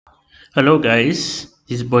Hello guys,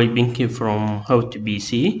 this is boy Binky from How to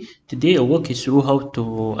BC. Today I'll walk you through how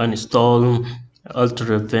to install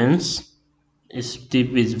UltraVNC. Step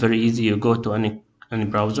is very easy. You go to any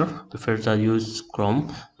browser. First I use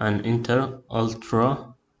Chrome and enter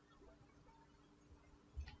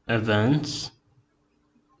UltraVNC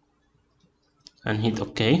and hit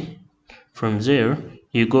OK. From there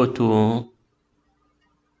you go to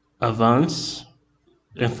Advanced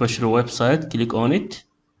Infrastructure website. Click on it.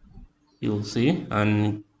 You'll see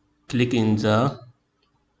and click in the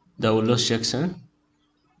download section.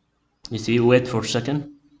 You see, wait for a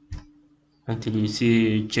second until you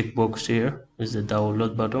see checkbox here is the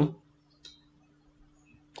download button.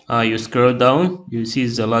 You scroll down, you see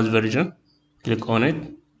the last version, click on it,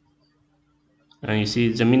 and you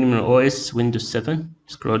see the minimum OS Windows 7.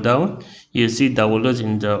 Scroll down, you see download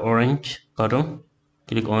in the orange button,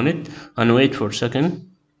 click on it and wait for a second,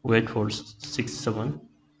 wait for 6-7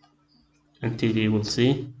 until you will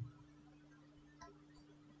see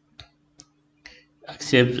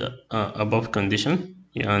accept above condition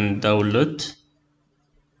and download.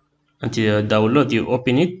 Until you download, you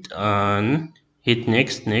open it and hit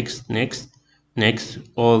next,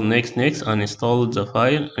 all next, and install the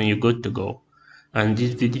file, and you're good to go. And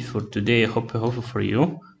this video for today, I hope helpful for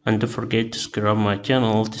you. And don't forget to subscribe my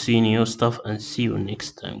channel to see new stuff, and see you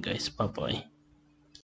next time, guys. Bye bye.